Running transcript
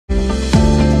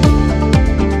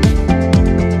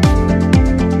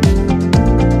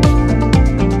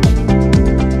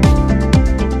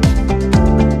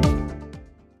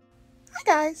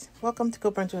welcome to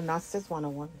Covert Narcissist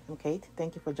 101. I'm Kate.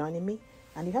 Thank you for joining me.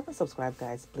 And if you haven't subscribed,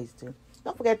 guys, please do.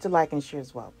 Don't forget to like and share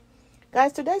as well.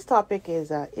 Guys, today's topic is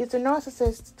the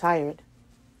narcissist tired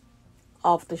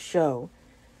of the show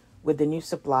with the new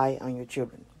supply on your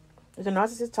children? Is the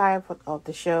narcissist tired of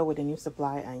the show with the new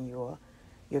supply on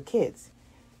your kids?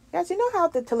 Guys, you know how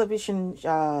the television,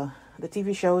 the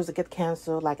TV shows that get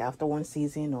canceled like after one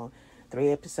season or 3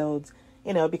 episodes?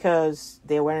 Because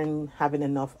they weren't having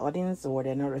enough audience or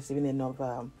they're not receiving enough,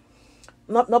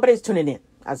 nobody's tuning in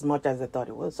as much as they thought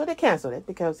it was. So they canceled it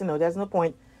because, there's no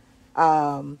point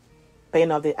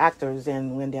paying off the actors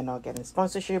and when they're not getting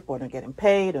sponsorship or not getting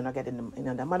paid or not getting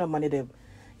the amount of money they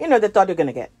thought they're going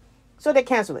to get. So they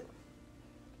cancel it.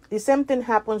 The same thing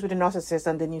happens with the narcissist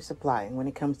and the new supply when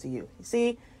it comes to you. You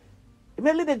see,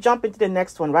 immediately they jump into the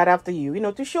next one right after you,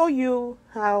 to show you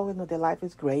how, their life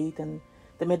is great and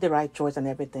they made the right choice and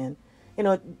everything.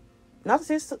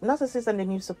 Narcissist and the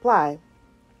new supply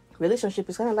relationship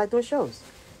is kind of like those shows.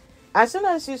 As soon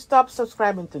as you stop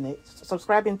subscribing to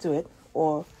it,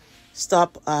 or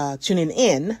stop tuning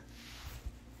in,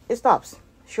 it stops.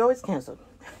 Show is canceled.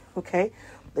 Okay,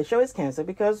 the show is canceled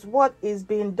because what is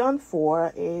being done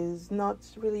for is not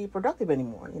really productive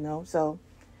anymore. So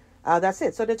that's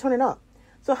it. So they turn it off.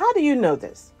 So how do you know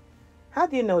this? How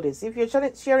do you know this? If you're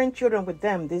sharing children with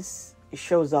them, this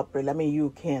shows up. Really, I mean, you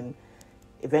can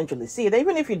eventually see it,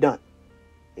 even if you don't.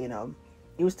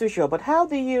 You still show. But how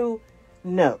do you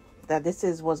know that this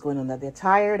is what's going on? That they're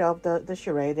tired of the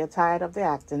charade, they're tired of the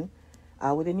acting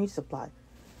with the new supply.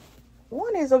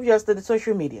 One is obviously the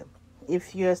social media.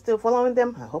 If you're still following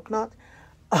them, I hope not,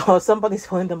 or somebody's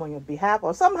following them on your behalf,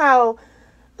 or somehow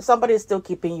somebody's still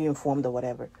keeping you informed or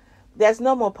whatever. There's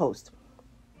no more post.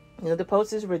 The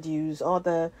post is reduced. All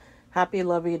the happy,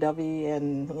 lovey-dovey,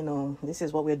 and, this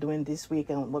is what we're doing this week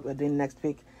and what we're doing next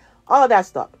week. All of that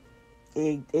stuff.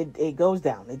 It goes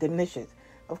down. It diminishes.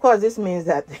 Of course, this means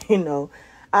that,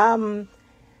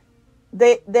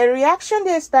 the reaction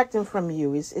they're expecting from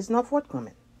you is not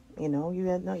forthcoming. You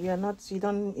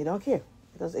don't care.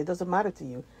 It doesn't matter to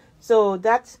you. So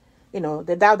that's, they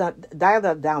dial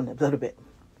that down a little bit.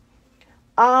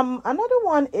 Another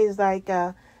one is like,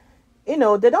 they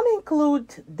don't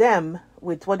include them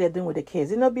with what they're doing with the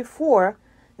kids. Before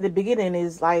the beginning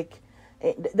is like,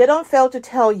 they don't fail to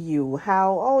tell you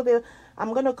how,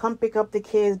 I'm going to come pick up the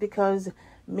kids because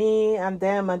me and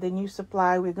them and the new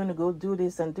supply, we're going to go do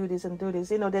this and do this and do this.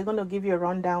 They're going to give you a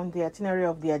rundown, the itinerary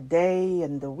of their day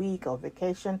and the week of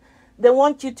vacation. They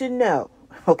want you to know,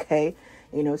 okay?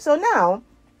 So now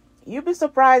you'll be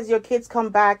surprised your kids come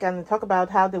back and talk about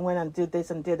how they went and did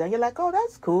this and did that. And you're like, oh,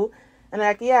 that's cool. And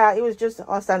like, yeah, it was just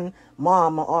us and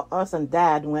mom or us and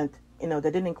dad went, they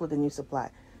didn't include the new supply.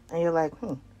 And you're like,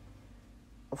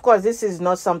 Of course, this is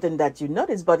not something that you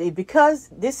notice, but because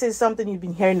this is something you've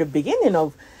been hearing in the beginning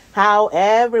of how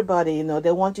everybody,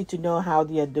 they want you to know how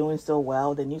they are doing so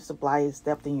well. The new supply is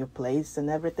stepped in your place and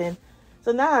everything.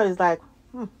 So now it's like,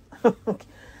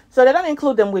 So they don't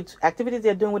include them with activities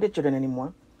they're doing with the children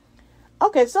anymore.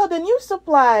 Okay, so the new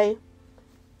supply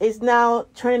is now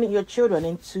turning your children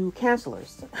into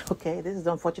counselors. Okay, this is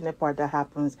the unfortunate part that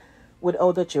happens with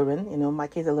older children. My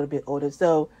kids are a little bit older.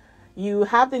 So you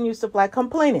have the new supply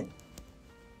complaining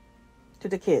to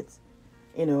the kids,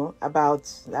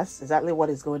 about, that's exactly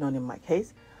what is going on in my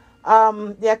case.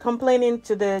 They're complaining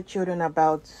to the children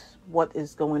about what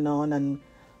is going on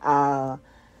and,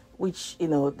 which,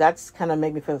 that's kind of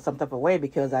make me feel some type of way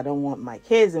because I don't want my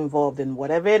kids involved in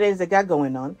whatever it is they got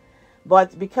going on.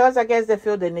 But because I guess they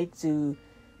feel they need to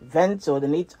vent or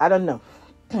I don't know.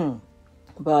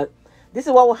 But this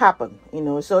is what will happen,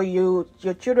 So your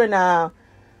children are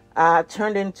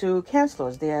turned into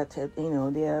counselors. They are,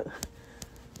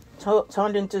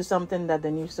 turned into something that the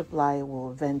new supply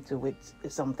will vent to with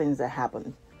some things that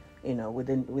happen, with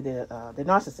the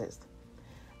narcissist.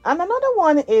 And another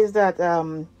one is that,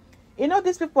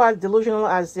 these people are delusional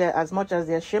as much as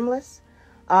they're shameless.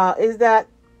 Is that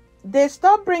they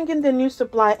stop bringing the new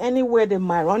supply anywhere they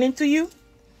might run into you.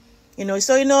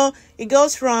 So, it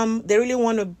goes from they really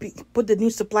want to put the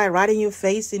new supply right in your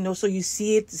face, so you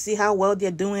see it, to see how well they're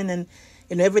doing and,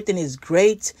 everything is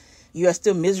great. You are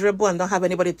still miserable and don't have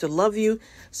anybody to love you.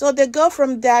 So they go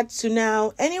from that to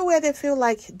now anywhere they feel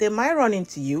like they might run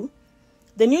into you,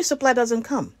 the new supply doesn't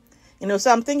come.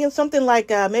 So I'm thinking something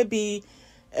like maybe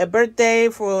a birthday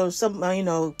for some,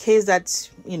 kids that,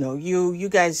 you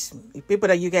guys, people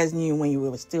that you guys knew when you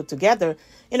were still together,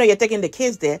 you're taking the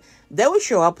kids there. They will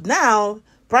show up now.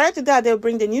 Prior to that, they'll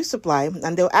bring the new supply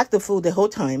and they'll act the fool the whole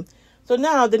time. So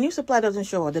now the new supply doesn't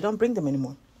show up. They don't bring them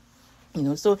anymore.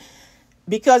 So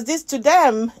because this to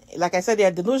them, like I said, they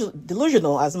are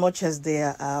delusional as much as they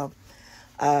are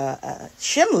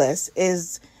shameless.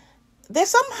 Is they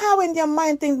somehow in their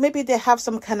mind think maybe they have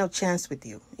some kind of chance with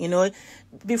you.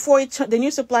 Before the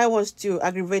new supply was to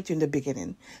aggravate you in the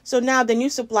beginning. So now the new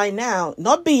supply now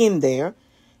not being there,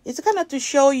 it's kind of to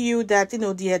show you that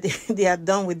they are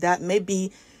done with that.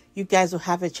 Maybe you guys will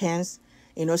have a chance.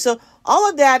 So all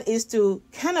of that is to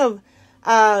kind of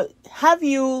have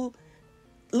you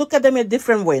look at them a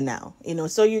different way now.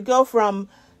 So you go from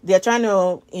they're trying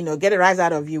to get a rise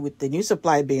out of you with the new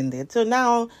supply being there. So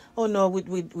now, oh no,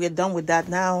 we're done with that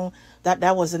now.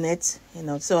 That wasn't it.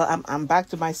 So I'm back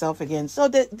to myself again. So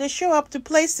they show up to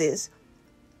places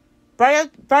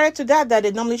prior to that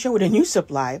they normally show with a new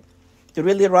supply to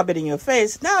really rub it in your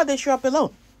face. Now they show up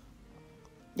alone.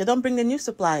 They don't bring the new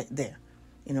supply there.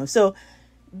 So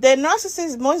the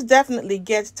narcissist most definitely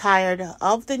gets tired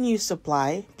of the new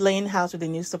supply, playing house with the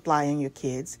new supply and your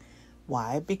kids.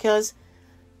 Why? Because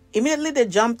immediately they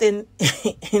jumped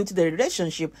into the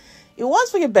relationship. It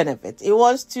was for your benefit. It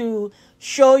was to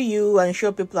show you and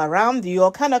show people around you,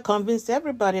 or kind of convince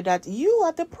everybody that you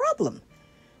are the problem.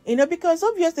 Because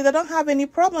obviously they don't have any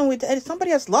problem with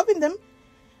somebody else loving them.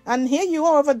 And here you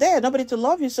are over there, nobody to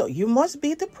love you, so you must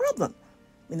be the problem.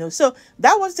 So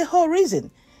that was the whole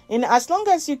reason. And as long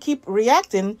as you keep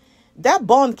reacting, that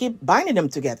bond keep binding them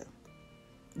together.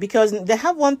 Because they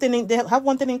have one thing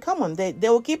in common. They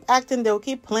will keep acting, they will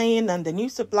keep playing, and the new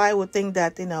supply will think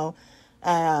that,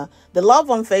 the love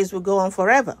on face will go on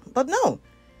forever. But no.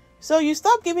 So you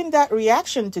stop giving that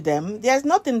reaction to them. There's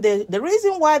nothing there. The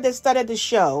reason why they started the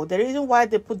show, the reason why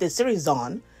they put the series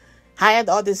on, hired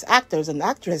all these actors and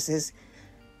actresses,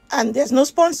 and there's no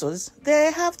sponsors,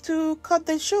 they have to cut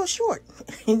the show short.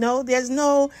 There is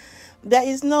no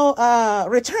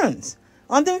returns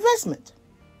on the investment.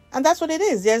 And that's what it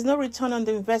is. There's no return on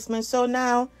the investment. So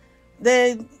now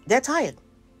they're tired.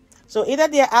 So either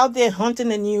they're out there hunting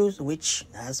the news, which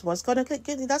that's what's gonna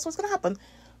happen,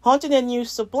 hunting a new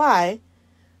supply,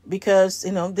 because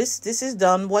this is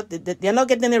done. They're not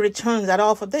getting any returns at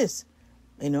all for this.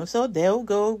 So they'll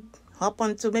go hop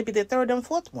onto maybe the third and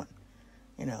fourth one.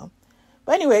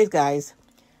 But anyways, guys,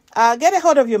 get a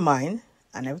hold of your mind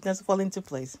and everything's fall into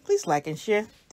place. Please like and share.